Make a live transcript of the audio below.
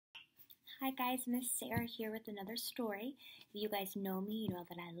Hi guys, Miss Sarah here with another story. If you guys know me, you know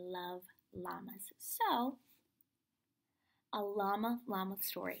that I love llamas. So, a llama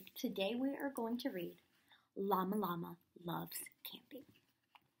story. Today we are going to read Llama Llama Loves Camping.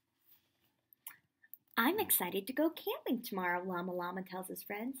 I'm excited to go camping tomorrow, Llama Llama tells his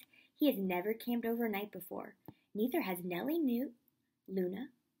friends. He has never camped overnight before. Neither has Nellie, Newt, Luna,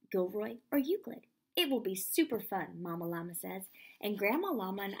 Gilroy, or Euclid. It will be super fun, Mama Llama says, and Grandma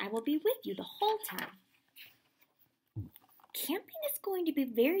Llama and I will be with you the whole time. Camping is going to be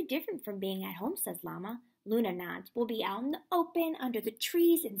very different from being at home, says Llama. Luna nods. We'll be out in the open, under the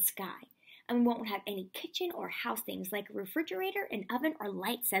trees and sky, and we won't have any kitchen or house things like a refrigerator, an oven, or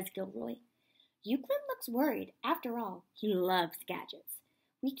light, says Gilroy. Euclid looks worried. After all, he loves gadgets.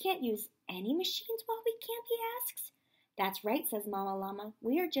 We can't use any machines while we camp, he asks. That's right, says Mama Llama.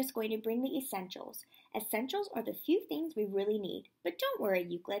 We are just going to bring the essentials. Essentials are the few things we really need. But don't worry,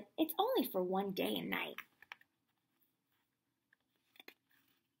 Euclid. It's only for one day and night.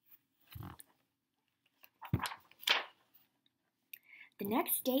 The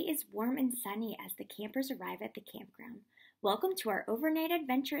next day is warm and sunny as the campers arrive at the campground. Welcome to our overnight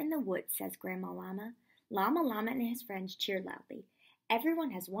adventure in the woods, says Grandma Llama. Llama Llama and his friends cheer loudly.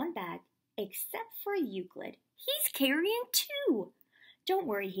 Everyone has one bag, except for Euclid. He's carrying two. Don't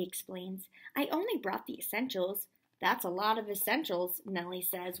worry, he explains. I only brought the essentials. That's a lot of essentials, Nellie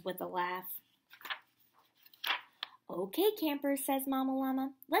says with a laugh. Okay, campers, says Mama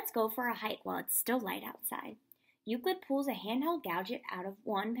Llama. Let's go for a hike while it's still light outside. Euclid pulls a handheld gadget out of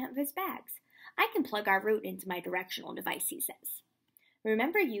one of his bags. I can plug our route into my directional device, he says.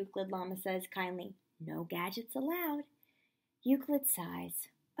 Remember, Euclid, Llama says kindly. No gadgets allowed. Euclid sighs.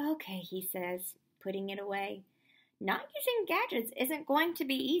 Okay, he says, putting it away. Not using gadgets isn't going to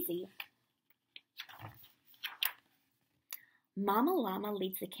be easy. Mama Llama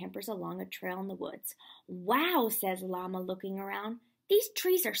leads the campers along a trail in the woods. Wow, says Llama, looking around. These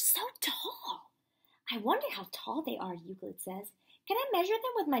trees are so tall. I wonder how tall they are, Euclid says. Can I measure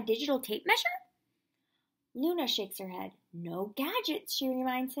them with my digital tape measure? Luna shakes her head. No gadgets, she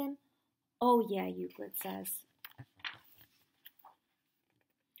reminds him. Oh yeah, Euclid says.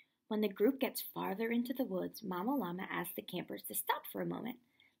 When the group gets farther into the woods, Mama Llama asks the campers to stop for a moment.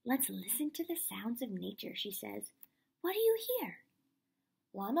 Let's listen to the sounds of nature, she says. What do you hear?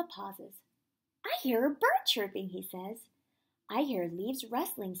 Llama pauses. I hear a bird chirping, he says. I hear leaves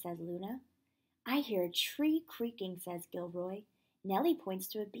rustling, says Luna. I hear a tree creaking, says Gilroy. Nellie points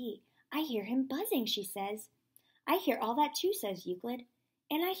to a bee. I hear him buzzing, she says. I hear all that too, says Euclid.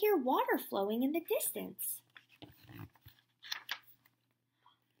 And I hear water flowing in the distance.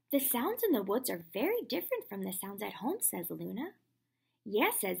 The sounds in the woods are very different from the sounds at home, says Luna.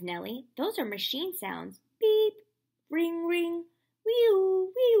 Yes, says Nellie. Those are machine sounds. Beep, ring, ring, wee-oo,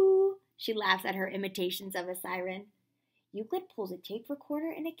 wee-oo. She laughs at her imitations of a siren. Euclid pulls a tape recorder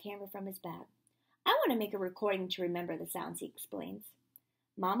and a camera from his bag. I want to make a recording to remember the sounds, he explains.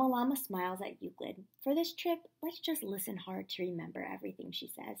 Mama Llama smiles at Euclid. For this trip, let's just listen hard to remember everything, she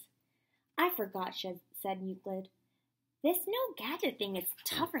says. I forgot, said Euclid. This no gadget thing is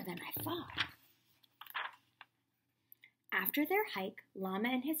tougher than I thought. After their hike, Llama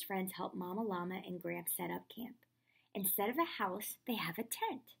and his friends help Mama Llama and Gramps set up camp. Instead of a house, they have a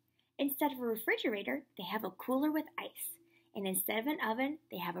tent. Instead of a refrigerator, they have a cooler with ice. And instead of an oven,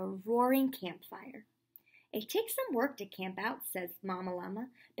 they have a roaring campfire. It takes some work to camp out, says Mama Llama,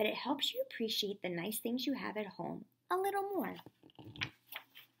 but it helps you appreciate the nice things you have at home a little more.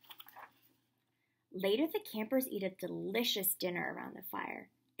 Later, the campers eat a delicious dinner around the fire.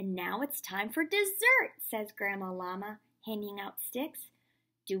 And now it's time for dessert, says Grandma Llama, handing out sticks.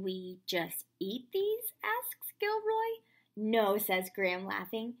 Do we just eat these? Asks Gilroy. No, says Gram,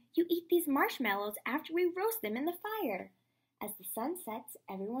 laughing. You eat these marshmallows after we roast them in the fire. As the sun sets,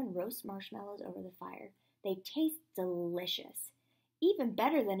 everyone roasts marshmallows over the fire. They taste delicious. Even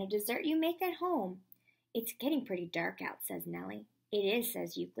better than a dessert you make at home. It's getting pretty dark out, says Nellie. It is,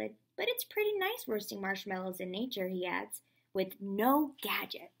 says Euclid. But it's pretty nice roasting marshmallows in nature, he adds, with no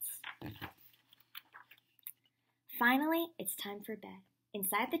gadgets. Finally, it's time for bed.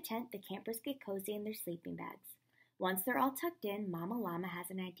 Inside the tent, the campers get cozy in their sleeping bags. Once they're all tucked in, Mama Llama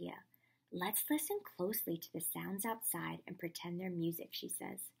has an idea. Let's listen closely to the sounds outside and pretend they're music, she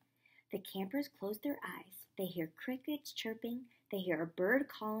says. The campers close their eyes. They hear crickets chirping, they hear a bird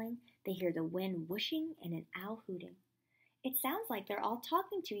calling, they hear the wind whooshing and an owl hooting. It sounds like they're all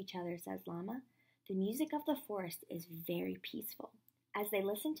talking to each other, says Llama. The music of the forest is very peaceful. As they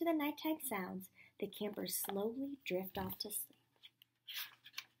listen to the nighttime sounds, the campers slowly drift off to sleep.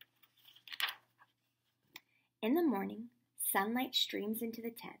 In the morning, Sunlight streams into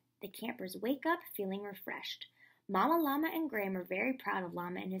the tent. The campers wake up feeling refreshed. Mama Llama and Graham are very proud of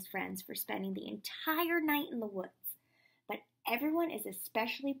Llama and his friends for spending the entire night in the woods. But everyone is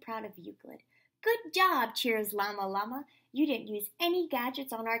especially proud of Euclid. Good job, cheers Llama Llama. You didn't use any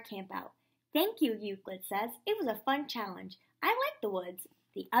gadgets on our campout. Thank you, Euclid says. It was a fun challenge. I like the woods.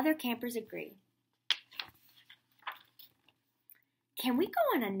 The other campers agree. Can we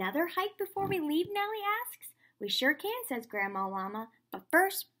go on another hike before we leave, Nellie asks. We sure can, says Grandma Llama. But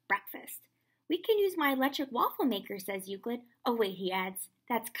first, breakfast. We can use my electric waffle maker, says Euclid. Oh wait, he adds,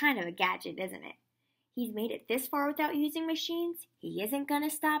 that's kind of a gadget, isn't it? He's made it this far without using machines. He isn't going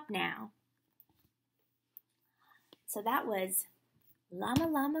to stop now. So that was Llama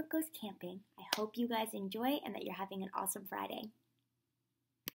Llama Goes Camping. I hope you guys enjoy and that you're having an awesome Friday.